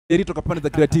toka pande za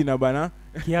Kiratina bana.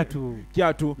 Kiatu.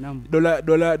 Kiatu. Dola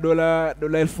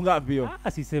 1000 ngapi hiyo?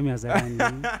 Sisemi hadharani.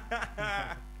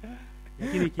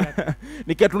 Lakini kiatu.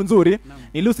 Ni kiatu nzuri.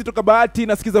 Ni Lucy toka Bahati,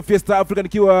 nasikiza Fiesta Afrika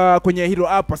nikiwa kwenye Hero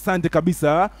app. Asante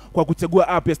kabisa kwa kuchagua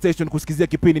app ya station kusikizia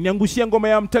kipindi. Niangushia ngoma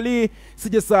ya Mtalii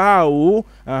Sijasahau.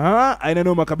 Aina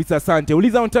noma kabisa, asante.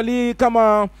 Uliza Mtalii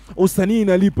kama usanii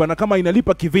inalipa na kama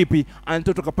inalipa kivipi.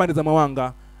 Anatoka toka pande za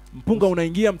Mawanga. Mpunga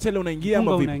unaingia, mchele unaingia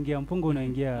ama vipi? Mpunga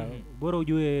unaingia. Bora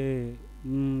ujue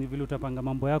vile utapanga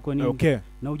mambo yako nini. Okay.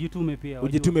 Na ujitume pia.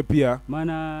 Ujitume pia.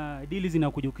 Maana deal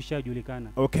zinakuja ukishajulikana.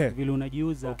 Okay. Vile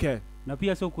unajiuza. Okay. Na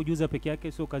pia sio kujuza peke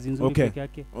yake, sio kazi nzuri peke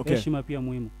yake. Heshima pia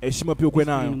muhimu. Heshima pia uko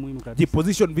nayo.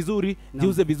 Jiposition vizuri,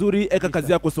 jiuze vizuri, eka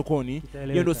kazi yako sokoni.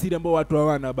 Hiyo ndio siri ambayo watu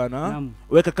hawana bana.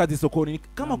 Weka kazi sokoni.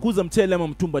 Kama kuuza mchele ama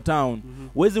mtumba town.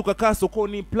 Uweze ukakaa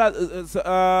sokoni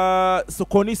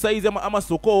sokoni size ama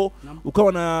soko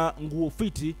ukawa na nguo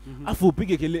fiti, afu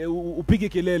upige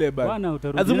kelele bana.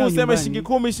 Lazima useme shilingi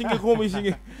 10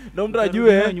 shilingi. Ndio mtu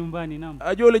ajue nyumbani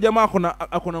ajue yule jamaa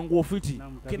akona nguo fiti.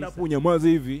 Kina hapo nyamaza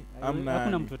hivi.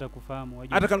 Hakuna mtu atakufahamu.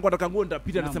 Hata kama nataka nguo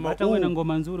nitapita nasema hata wewe na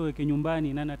ngoma nzuri weke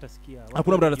nyumbani, nani atasikia?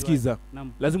 Hakuna mtu atasikiza.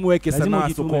 Lazima uweke sanaa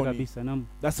sokoni kabisa.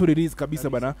 That's what it is kabisa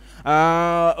bana.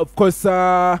 Of course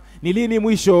ni lini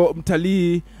mwisho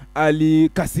Mtalii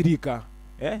alikasirika?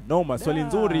 Noma, swali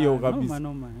nzuri hiyo kabisa.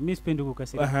 Noma. Mimi sipendi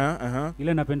kukasirika.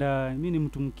 Ile napenda, mimi ni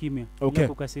mtu mkimya. Bila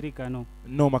kukasirika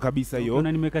Noma kabisa hiyo.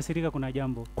 Na nimekasirika kuna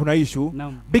jambo. Kuna issue.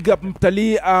 Big up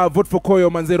Mtalii, vote for Koyo.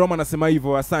 Manze Roma anasema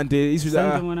hivyo. Asante.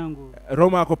 Asante mwanangu.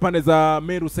 Roma kwa pande za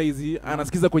Meru saizi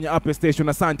anasikiza kwenye app station.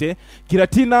 Asante.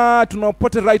 Kiratina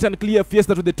tunapata right and clear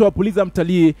Fiesta to the top. Uliza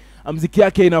Mtalii muziki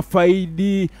yake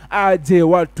inafaidi aje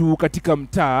watu katika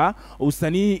mtaa?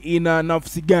 Usanii ina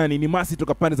nafsi gani? Ni Masi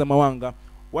toka pande za Mawanga.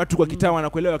 Watu kwa kitaa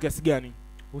wanakuelewa kiasi gani?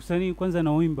 Usanii kwanza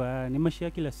na uimba ni maisha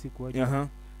ya kila siku.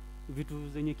 Vitu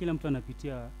zenye kila mtu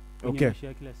anapitia kwenye maisha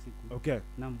ya kila siku.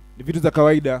 Ni vitu za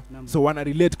kawaida. So wana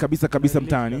relate kabisa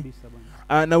mtaani.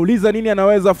 Nauliza nini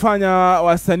anaweza fanya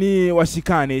wasanii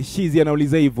washikane? Shizi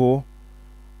anauliza hivyo.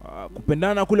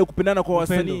 Kupendana kwa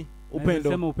wasanii. Upendo.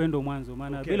 Sema upendo mwanzo,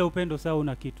 maana bila upendo sawa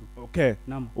una kitu.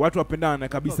 Watu wapendana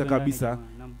kabisa.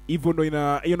 Hivyo ndo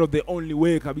hiyo ndo the only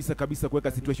way kabisa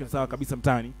kuweka situation sawa kabisa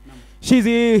mtaani.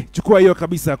 Shizi chukua hiyo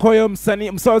kabisa. Koyo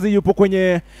msanii Mswazi yupo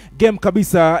kwenye game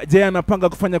kabisa. Je, anapanga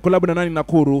kufanya collab na nani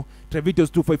Nakuru?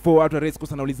 Trevitos 254 watu race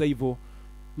kosa nauliza hivyo.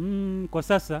 Kwa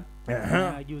sasa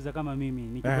najiuza kama mimi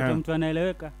nikipata mtu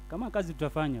anaeleweka, kama kazi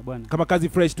tutafanya bwana. Kama kazi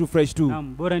fresh tu.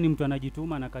 Bora ni mtu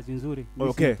anajituma na kazi nzuri.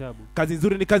 Kazi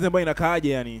nzuri ni kazi ambayo inakaaje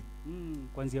yani?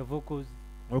 Kuanzia vocals.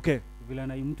 Vile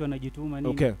na mtu anajituma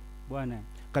nini? Bwana.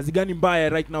 Kazi gani mbaya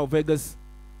right now Vegas?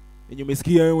 Yenye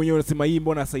umesikia wewe mwenyewe unasema hii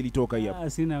mbona sasa ilitoka hii hapa?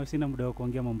 Sina muda wa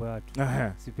kuongea mambo ya watu.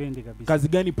 Sipendi kabisa. Kazi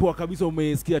gani poa kabisa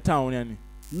umesikia town yani?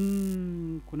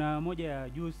 Kuna moja ya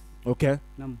Juice.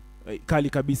 Kali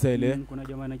kabisa ile. Kuna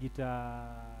jamaa anajiita,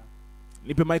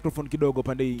 nipe microphone kidogo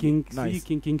pande hii.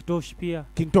 King Tosh pia.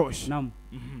 King Tosh.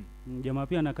 Jamaa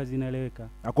pia na kazi inaeleweka.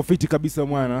 Akofiti kabisa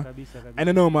mwana.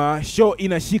 Noma, show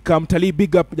inashika. Mtalii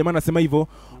big up jamaa anasema hivyo.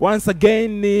 Once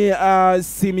again ni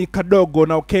Simi Kadogo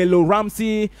na Okelo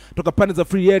Ramsey toka pande za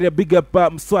free area. Big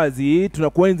up Mswazi,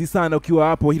 tunakuenzi sana ukiwa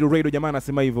hapo Hero Radio jamaa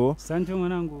anasema hivyo. Asante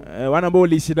mwanangu. Wana ambao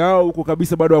uliishi nao huko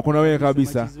kabisa bado wako na wewe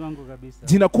kabisa.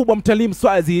 Jina kubwa Mtalii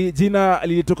Mswazi, jina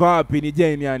lilitoka wapi? Ni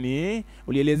Jane yani.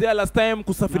 Ulielezea last time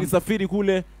kusafiri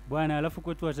kule. Bwana, alafu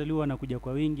kwetu watalii wanakuja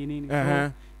kwa wingi nini.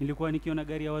 Nilikuwa nikiona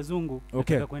gari ya wazungu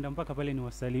nataka kwenda mpaka pale ni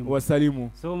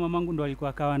wasalimu. So mamangu ndo alikuwa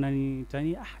akawa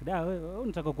ananitania, wewe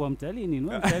unataka kuwa mtalii nini?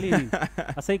 Wewe mtalii nini?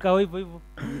 Sasa ikawa hivyo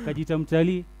nikajiita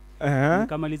mtalii.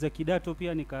 Nikamaliza kidato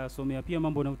pia nikasomea pia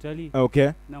mambo na utalii.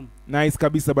 Nice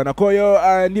kabisa bana. Koyo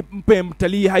nimpe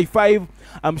Mtalii high five.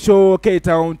 I'm sure Cape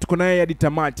Town tuko naye hadi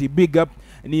tamati. Big up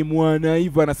ni mwana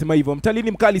hivyo anasema hivyo. Mtalii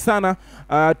ni mkali sana.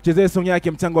 Tuchezee song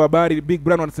yake mchango wa habari. Big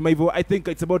Brand anasema hivyo. I think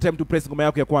it's about time to press ngoma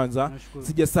yako ya kwanza.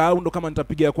 Sijasahau ndo kama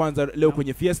nitapiga ya kwanza leo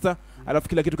kwenye Fiesta. Alafu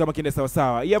kila kitu kama kiende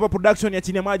sawa. Hii hapa production ya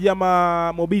chini ya maji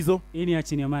ama Mobizo? Hii ni ya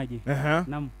chini ya maji.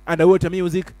 Underwater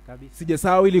music.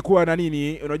 Sijasahau ilikuwa na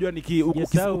nini? Unajua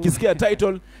ukisikia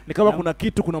title ni kama kuna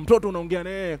kitu, kuna mtoto unaongea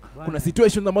naye, kuna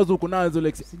situations ambazo uko nazo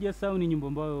like. Sijasahau ni nyimbo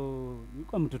ambayo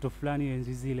nilikuwa mtoto fulani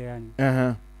enzi zile yani.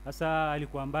 Sasa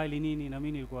alikuwa mbali nini na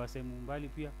mimi nilikuwa sehemu mbali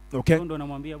pia. Ndo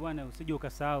namwambia bwana usije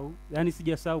ukasahau. Yani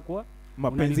sijasahau kwa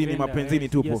mapenzini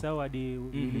tupo. Sijasahau hadi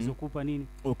nilizokupa nini.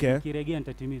 Kiregea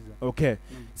nitatimiza.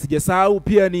 Sijasahau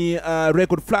pia ni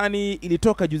record fulani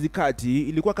ilitoka juzi kati,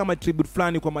 ilikuwa kama tribute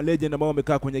fulani kwa ma legend ambao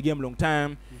wamekaa kwenye game long time.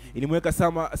 Ilimweka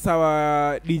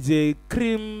sawa DJ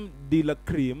Cream de la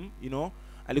Cream,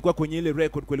 alikuwa kwenye ile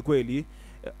record kweli.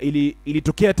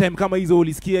 ilitokea time kama hizo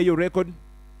ulisikia hiyo record?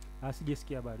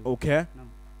 Sijasikia bado. Okay. Naam.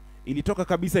 Ilitoka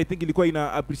kabisa, I think ilikuwa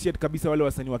ina appreciate kabisa wale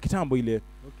wasanii wa kitambo ile.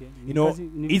 Okay. You know,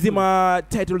 hizi ma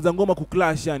titles za ngoma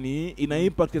kuclash yani ina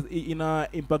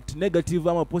impact negative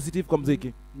ama positive kwa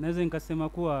muziki? Naweza nikasema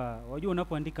kuwa wajua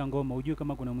unapoandika ngoma ujue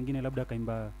kama kuna mwingine labda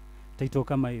kaimba title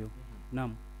kama hiyo.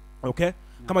 Naam. Okay. Naam.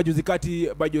 Kama juzi kati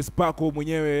Bado Spako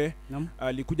mwenyewe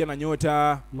alikuja na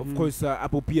Nyota, of course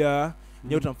hapo pia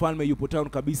Nyota Mfalme yupo town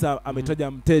kabisa,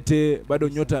 ametaja Mtete, bado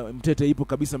Nyota Mtete ipo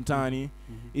kabisa mtaani.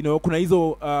 You know, kuna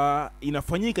hizo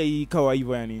inafanyika ikawa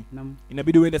hivyo yani.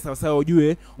 Inabidi uende sawa sawa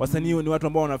ujue wasanii ni watu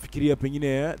ambao wanafikiria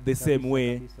pengine the same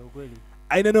way.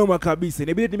 Aina noma kabisa.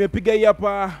 Inabidi nimepiga hii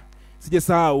hapa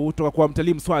Sijasahau toka kwa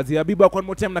Mtalii Mswazi. Habiba kwa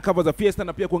more time na cover za Fiesta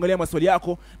na pia kuangalia maswali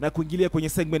yako na kuingilia kwenye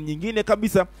segment nyingine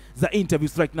kabisa za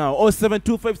interviews right now.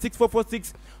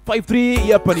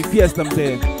 0725644653 hapa ni Fiesta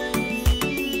mzee.